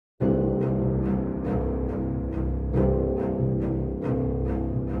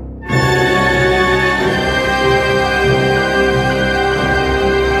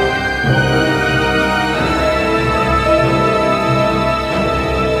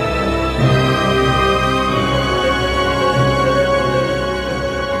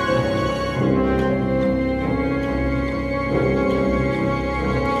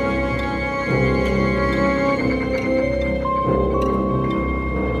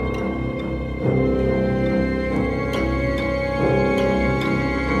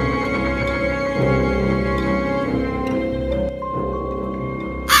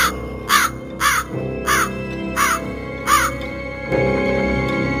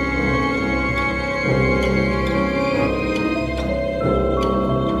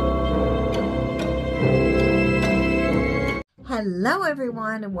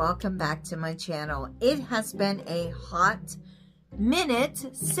everyone, and welcome back to my channel. It has been a hot minute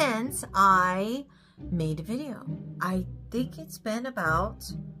since I made a video. I think it's been about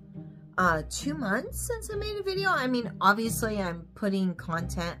 2 months since I made a video. I mean, obviously I'm putting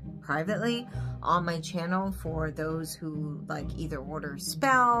content privately on my channel for those who like either order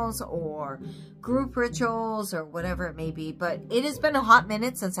spells or group rituals or whatever it may be, but it has been a hot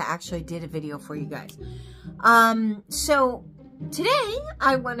minute since I actually did a video for you guys. So today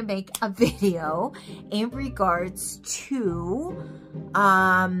I want to make a video in regards to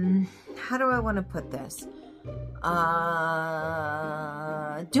how do I want to put this?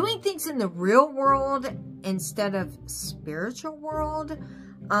 Doing things in the real world instead of spiritual world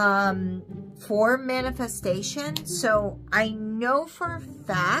for manifestation. So I know for a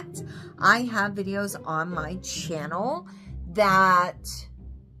fact I have videos on my channel that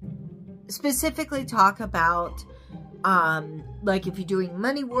specifically talk about like if you're doing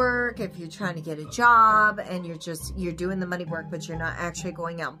money work, if you're trying to get a job and you're doing the money work, but you're not actually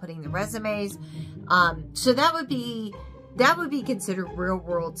going out and putting the resumes. So that would be considered real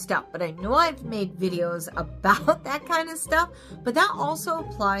world stuff. But I know I've made videos about that kind of stuff, but that also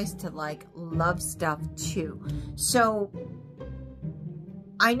applies to like love stuff too. So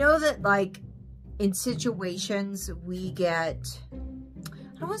I know that like in situations we get,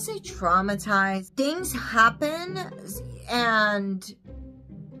 I don't want to say traumatized. Things happen and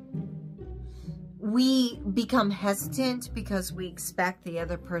we become hesitant because we expect the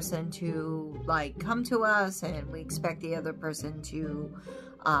other person to like come to us, and we expect the other person to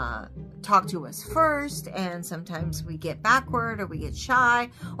talk to us first, and sometimes we get backward or we get shy,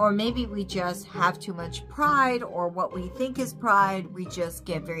 or maybe we just have too much pride, or what we think is pride, we just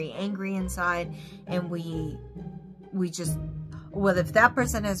get very angry inside, and we just, well, if that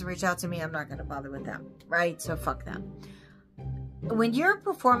person has reached out to me, I'm not going to bother with them, right? So fuck them. When you're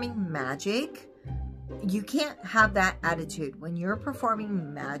performing magic, you can't have that attitude. When you're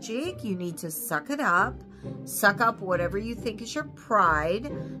performing magic, you need to suck it up. Suck up whatever you think is your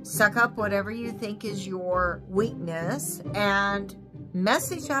pride. Suck up whatever you think is your weakness, and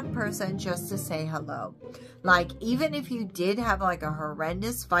message that person just to say hello. Like, even if you did have like a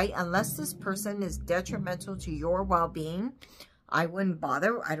horrendous fight, unless this person is detrimental to your well-being, I wouldn't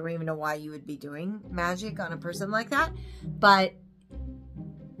bother. I don't even know why you would be doing magic on a person like that. But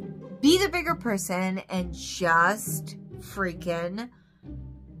be the bigger person and just freaking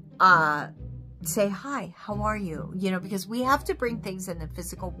say, hi, how are you? You know, because we have to bring things in the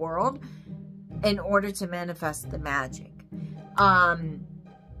physical world in order to manifest the magic.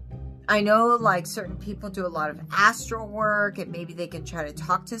 I know like certain people do a lot of astral work, and maybe they can try to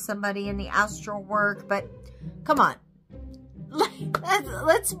talk to somebody in the astral work, but come on.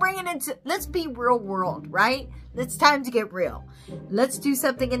 Let's bring it into, let's be real world, right? It's time to get real. Let's do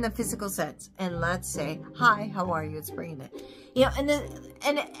something in the physical sense, and let's say, hi, how are you? It's bringing it. You know,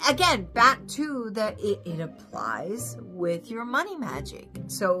 and again, back to that, it applies with your money magic.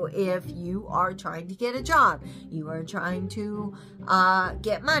 So if you are trying to get a job, you are trying to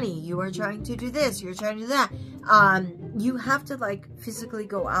get money, you are trying to do this, you're trying to do that, you have to like physically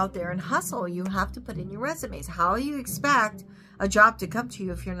go out there and hustle. You have to put in your resumes. How you expect a job to come to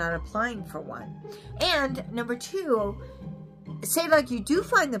you if you're not applying for one? And number two, say like you do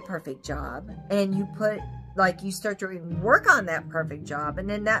find the perfect job and you put, like you start doing work on that perfect job, and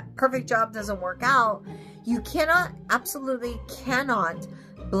then that perfect job doesn't work out, you cannot, absolutely cannot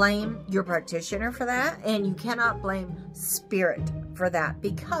blame your practitioner for that, and you cannot blame spirit for that,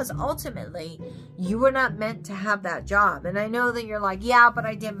 because ultimately you were not meant to have that job. And I know that you're like, yeah, but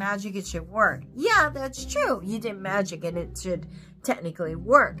I did magic, it should work. Yeah, that's true. You did magic and it should technically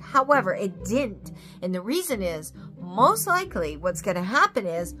work. However, it didn't. And the reason is, most likely what's going to happen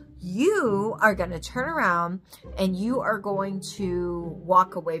is you are going to turn around and you are going to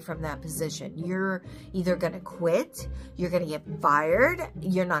walk away from that position. You're either going to quit, you're going to get fired,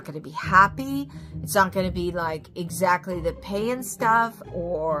 you're not going to be happy. It's not going to be like exactly the pay and stuff,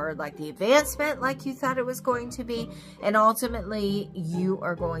 or like the advancement like you thought it was going to be. And ultimately you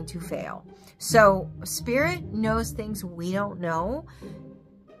are going to fail. So spirit knows things we don't know.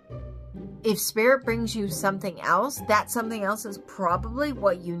 If spirit brings you something else, that something else is probably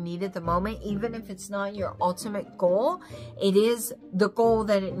what you need at the moment. Even if it's not your ultimate goal, it is the goal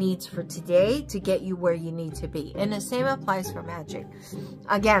that it needs for today to get you where you need to be. And the same applies for magic.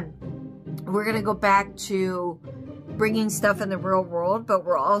 Again, we're going to go back to bringing stuff in the real world, but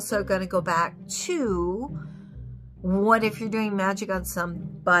we're also going to go back to, what if you're doing magic on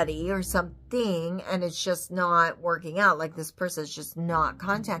somebody or something and it's just not working out, like this person's just not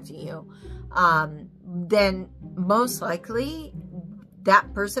contacting you, then most likely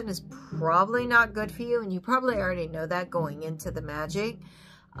that person is probably not good for you, and you probably already know that going into the magic.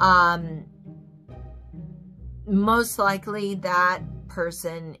 Most likely that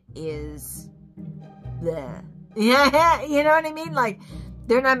person is bleh. Yeah, you know what I mean? Like,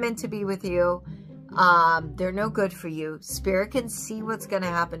 they're not meant to be with you. They're no good for you. Spirit can see what's going to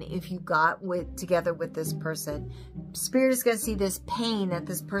happen if you got together with this person. Spirit is going to see this pain that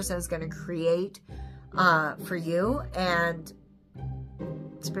this person is going to create for you, and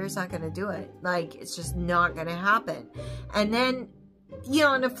Spirit's not going to do it. Like, it's just not going to happen. And then, you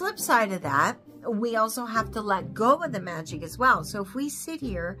know, on the flip side of that, we also have to let go of the magic as well. So if we sit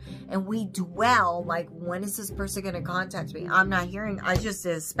here and we dwell, like, when is this person going to contact me? I'm not hearing, I just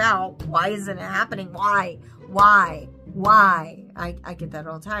did a spell. Why isn't it happening? Why? I get that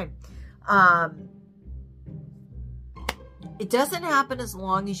all the time. It doesn't happen as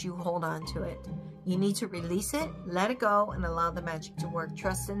long as you hold on to it. You need to release it, let it go, and allow the magic to work.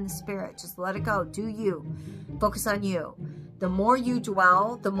 Trust in the spirit. Just let it go. Do you. Focus on you. The more you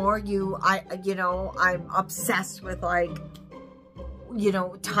dwell, the more I'm obsessed with, like, you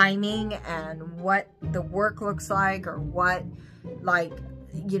know, timing and what the work looks like, or what, like,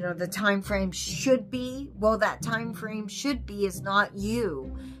 you know, the time frame should be. Well, that time frame should be is not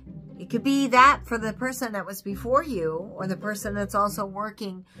you. It could be that for the person that was before you, or the person that's also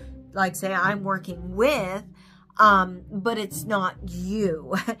working, like, say I'm working with, but it's not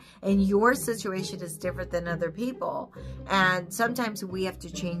you. And your situation is different than other people. And sometimes we have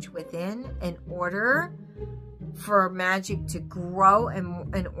to change within in order for magic to grow,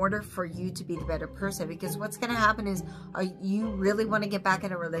 and in order for you to be the better person. Because what's going to happen is, you really want to get back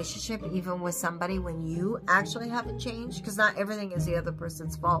in a relationship even with somebody when you actually haven't changed? Because not everything is the other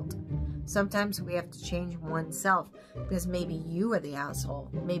person's fault. Sometimes we have to change oneself, because maybe you are the asshole.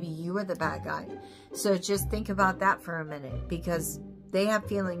 Maybe you are the bad guy. So just think about that for a minute, because they have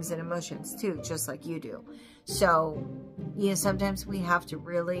feelings and emotions too, just like you do. So, you know, sometimes we have to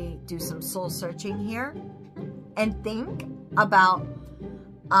really do some soul searching here and think about,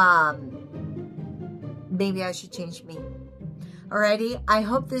 maybe I should change me. Alrighty, I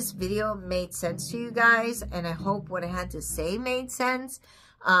hope this video made sense to you guys, and I hope what I had to say made sense.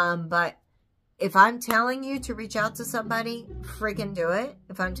 But if I'm telling you to reach out to somebody, freaking do it.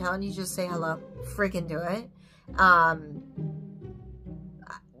 If I'm telling you just say hello, freaking do it.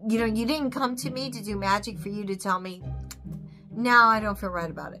 You know, you didn't come to me to do magic for you to tell me, no, I don't feel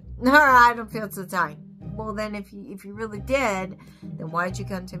right about it. No, I don't feel it's the time. Well, then if you really did, then why'd you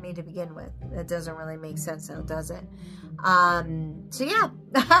come to me to begin with? That doesn't really make sense now, does it? So yeah,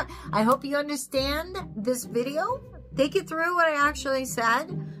 I hope you understand this video. Think it through what I actually said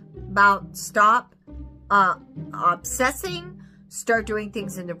about stop obsessing, start doing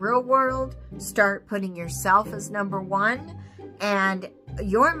things in the real world, start putting yourself as number one, and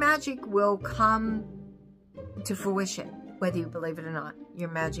your magic will come to fruition, whether you believe it or not. Your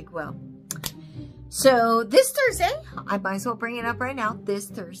magic will. So this Thursday, I might as well bring it up right now. This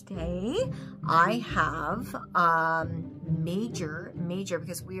Thursday, I have major,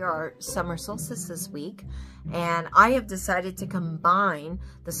 because we are summer solstice this week, and I have decided to combine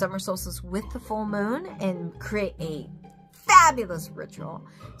the summer solstice with the full moon and create a fabulous ritual.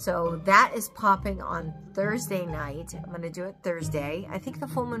 So that is popping on Thursday night. I'm going to do it Thursday. I think the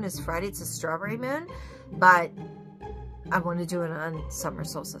full moon is Friday. It's a strawberry moon, but I want to do it on summer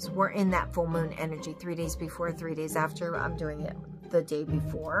solstice. We're in that full moon energy 3 days before, 3 days after. I'm doing it the day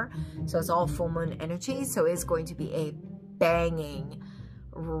before. So it's all full moon energy. So it's going to be a banging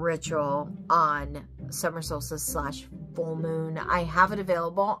ritual on summer solstice / full moon. I have it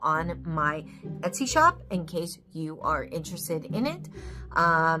available on my Etsy shop in case you are interested in it.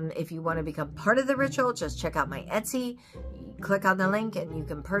 If you want to become part of the ritual, just check out my Etsy. Click on the link and you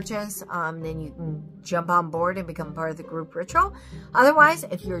can purchase. Then you can jump on board and become part of the group ritual. Otherwise,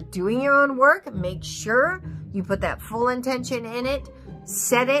 if you're doing your own work, make sure you put that full intention in it.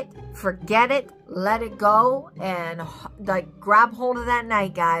 Set it, forget it, let it go, and like grab hold of that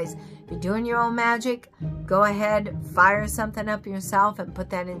night, guys. If you're doing your own magic, go ahead, fire something up yourself and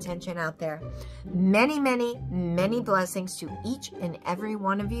put that intention out there. Many, many, many blessings to each and every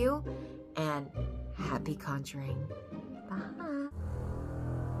one of you, and happy conjuring.